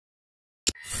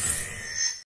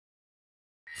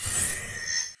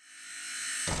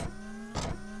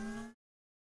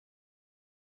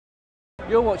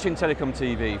You're watching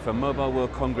TelecomTV for Mobile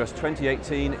World Congress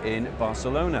 2018 in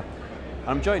Barcelona.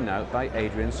 I'm joined now by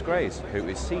Adrian Scrays, who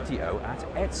is CTO at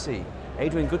ETSI.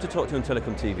 Adrian, good to talk to you on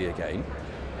TelecomTV again.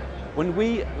 When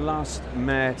we last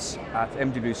met at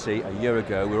MWC a year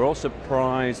ago, we were all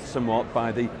surprised somewhat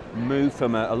by the move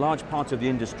from a large part of the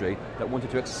industry that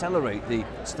wanted to accelerate the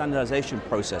standardization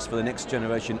process for the next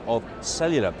generation of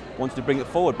cellular, wanted to bring it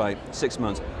forward by 6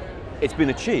 months. It's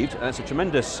been achieved, and it's a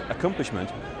tremendous accomplishment,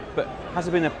 but has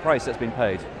there been a price that's been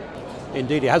paid?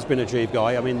 Indeed, it has been achieved,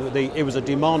 Guy. I mean, it was a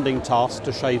demanding task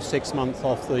to shave 6 months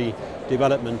off the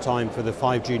development time for the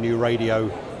 5G new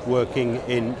radio working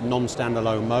in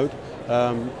non-standalone mode.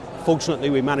 Fortunately,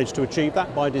 we managed to achieve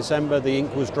that by December. The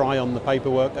ink was dry on the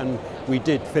paperwork, and we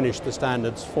did finish the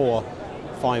standards for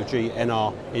 5G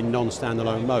NR in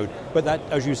non-standalone mode. But that,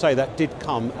 as you say, that did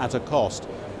come at a cost.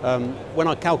 When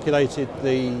I calculated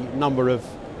the number of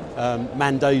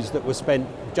man-days that were spent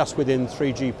just within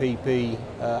 3GPP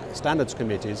standards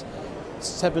committees,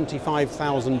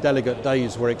 75,000 delegate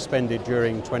days were expended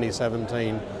during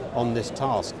 2017 on this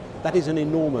task. That is an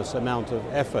enormous amount of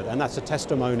effort, and that's a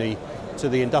testimony to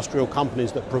the industrial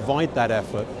companies that provide that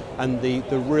effort and the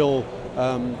real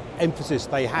emphasis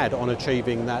they had on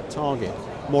achieving that target.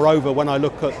 Moreover, when I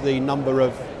look at the number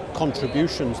of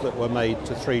contributions that were made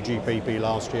to 3GPP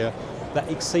last year, that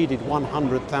exceeded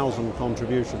 100,000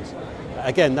 contributions.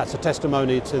 Again, that's a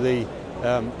testimony to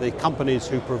the companies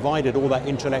who provided all that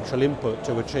intellectual input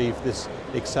to achieve this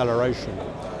acceleration.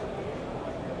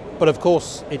 But of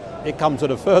course, it comes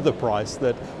at a further price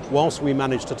that whilst we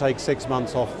managed to take 6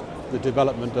 months off the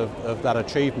development of that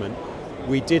achievement,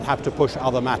 we did have to push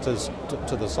other matters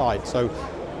to the side. So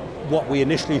what we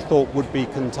initially thought would be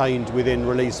contained within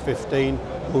release 15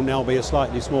 will now be a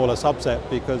slightly smaller subset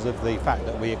because of the fact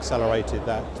that we accelerated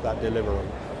that delivery.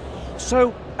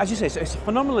 So, as you say, it's a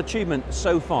phenomenal achievement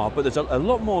so far, but there's a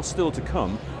lot more still to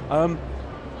come.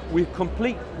 We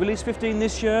complete release 15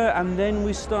 this year, and then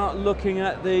we start looking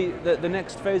at the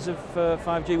next phase of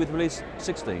 5G with release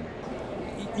 16.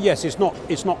 Yes, it's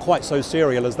not quite so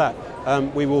serial as that.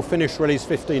 We will finish release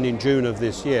 15 in June of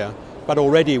this year, but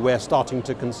already we're starting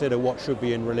to consider what should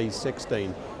be in release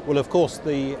 16. Well, of course,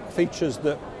 the features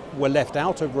that were left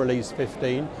out of release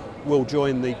 15 will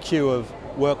join the queue of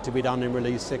work to be done in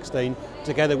release 16,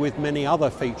 together with many other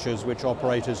features which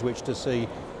operators wish to see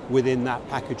within that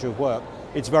package of work.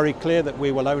 It's very clear that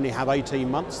we will only have 18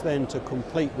 months then to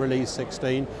complete release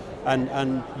 16,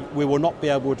 and we will not be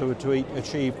able to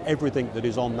achieve everything that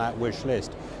is on that wish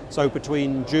list. So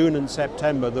between June and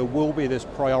September there will be this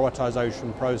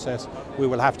prioritization process. We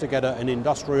will have to get an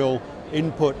industrial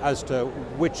input as to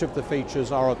which of the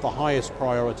features are of the highest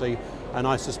priority, and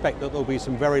I suspect that there'll be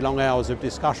some very long hours of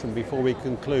discussion before we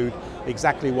conclude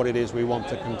exactly what it is we want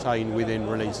to contain within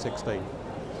release 16.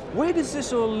 Where does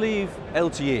this all leave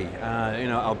LTE?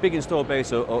 Our big install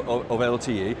base of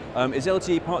LTE. Is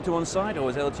LTE part to one side, or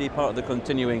is LTE part of the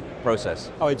continuing process?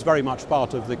 Oh, it's very much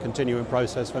part of the continuing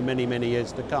process for many, many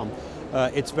years to come.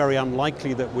 It's very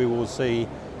unlikely that we will see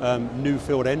new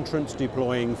field entrants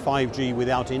deploying 5G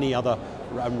without any other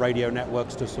radio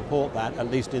networks to support that, at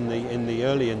least in the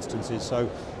early instances. So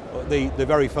the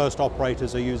very first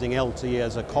operators are using LTE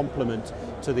as a complement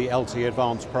to the LTE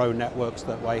Advanced Pro networks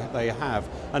that they have.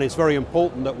 And it's very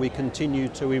important that we continue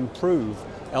to improve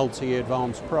LTE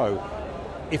Advanced Pro.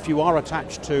 If you are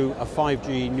attached to a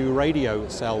 5G new radio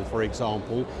cell, for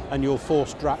example, and you're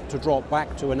forced to drop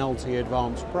back to an LTE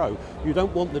Advanced Pro, you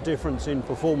don't want the difference in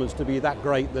performance to be that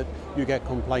great that you get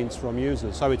complaints from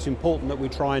users. So it's important that we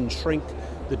try and shrink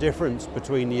the difference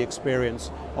between the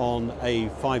experience on a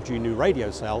 5G new radio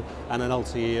cell and an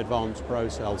LTE Advanced Pro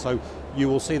cell. So you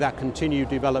will see that continued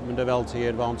development of LTE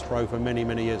Advanced Pro for many,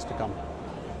 many years to come.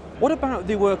 What about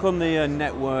the work on the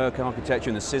network architecture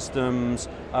and the systems?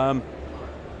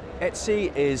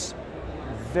 ETSI is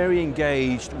very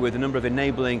engaged with a number of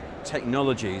enabling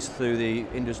technologies through the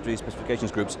industry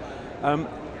specifications groups,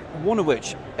 one of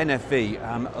which, NFV,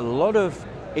 a lot of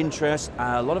interest,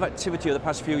 a lot of activity over the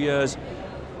past few years.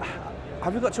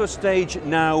 Have we got to a stage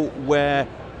now where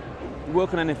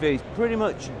work on NFV is pretty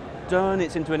much done,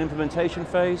 it's into an implementation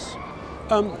phase?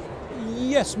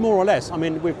 Yes, more or less. I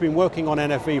mean, we've been working on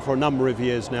NFV for a number of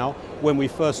years now. When we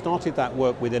first started that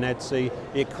work within ETSI,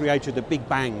 it created a big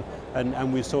bang,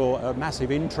 and we saw a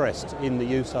massive interest in the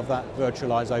use of that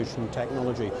virtualization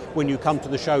technology. When you come to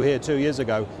the show here 2 years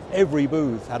ago, every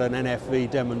booth had an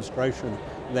NFV demonstration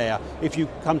there. If you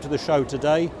come to the show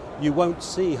today, you won't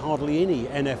see hardly any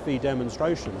NFV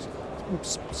demonstrations.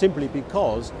 simply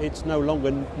because it's no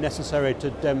longer necessary to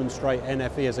demonstrate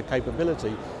NFE as a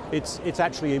capability. It's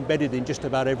actually embedded in just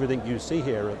about everything you see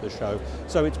here at the show.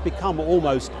 So it's become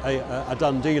almost a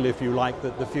done deal, if you like,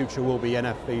 that the future will be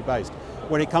NFE based.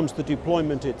 When it comes to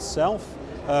deployment itself,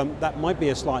 that might be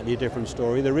a slightly different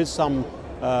story. There is some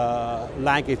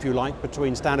lag, if you like,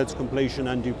 between standards completion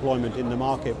and deployment in the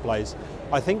marketplace.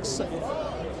 I think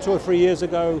 2 or 3 years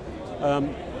ago,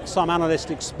 some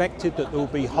analysts expected that there will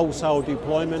be wholesale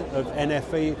deployment of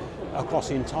NFE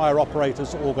across entire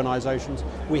operators' organisations.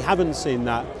 We haven't seen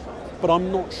that, but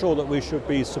I'm not sure that we should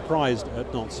be surprised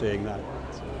at not seeing that.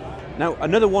 Now,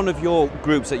 another one of your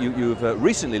groups that you've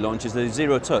recently launched is the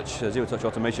Zero Touch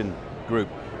Automation Group.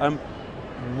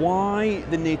 Why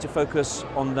the need to focus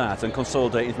on that and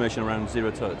consolidate information around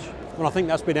Zero Touch? Well, I think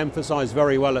that's been emphasised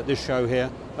very well at this show here.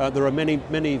 There are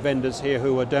many vendors here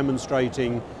who are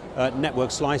demonstrating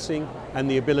network slicing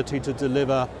and the ability to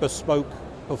deliver bespoke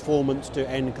performance to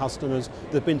end customers.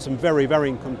 There have been some very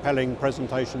compelling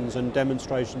presentations and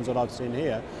demonstrations that I've seen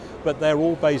here, but they're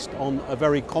all based on a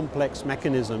very complex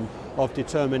mechanism of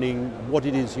determining what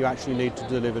it is you actually need to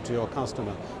deliver to your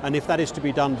customer. And if that is to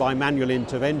be done by manual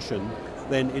intervention,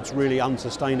 then it's really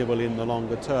unsustainable in the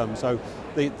longer term. So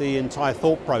the entire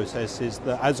thought process is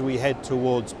that as we head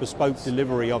towards bespoke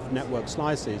delivery of network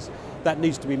slices, that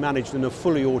needs to be managed in a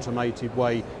fully automated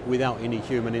way without any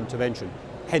human intervention.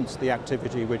 Hence the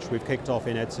activity which we've kicked off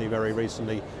in ETSI very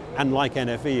recently, and like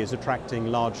NFE is attracting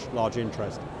large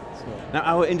interest. Now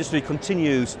our industry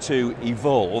continues to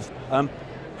evolve.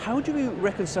 How do we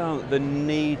reconcile the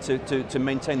need to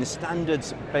maintain the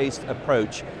standards-based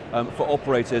approach for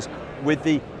operators with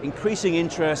the increasing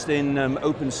interest in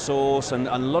open source and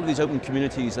a lot of these open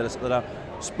communities that are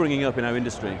springing up in our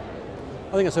industry?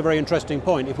 I think that's a very interesting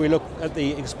point. If we look at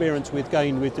the experience we've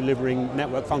gained with delivering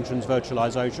network functions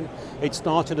virtualization, it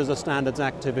started as a standards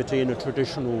activity in a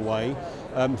traditional way.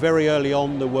 Very early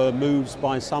on there were moves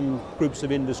by some groups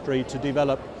of industry to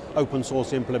develop open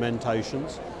source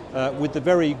implementations with the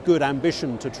very good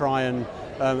ambition to try and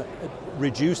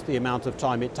reduce the amount of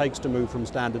time it takes to move from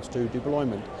standards to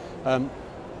deployment.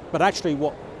 But actually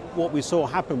what we saw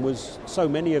happen was so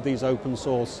many of these open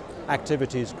source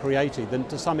activities created, and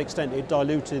to some extent it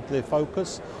diluted the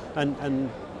focus and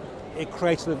it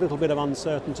created a little bit of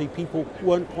uncertainty. People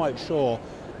weren't quite sure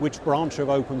which branch of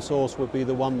open source would be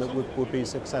the one that would be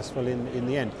successful in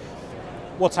the end.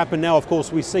 What's happened now, of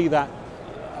course, we see that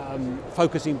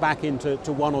focusing back into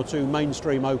one or two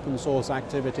mainstream open source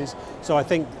activities. So I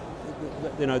think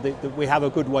that we have a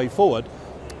good way forward.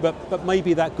 But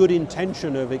maybe that good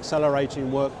intention of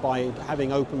accelerating work by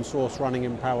having open source running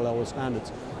in parallel with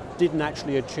standards didn't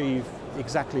actually achieve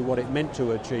exactly what it meant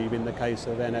to achieve in the case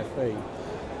of NFE.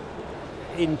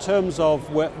 In terms of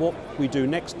what we do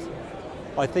next,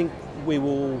 I think we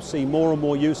will see more and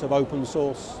more use of open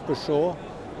source for sure,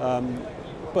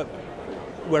 but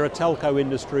we're a telco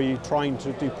industry trying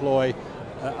to deploy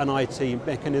an IT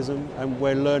mechanism, and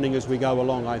we're learning as we go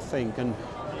along, I think. And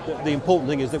the important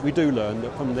thing is that we do learn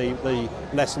that from the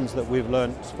lessons that we've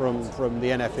learned from the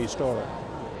NFE story.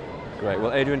 Great.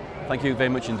 Well, Adrian, thank you very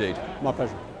much indeed. My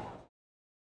pleasure.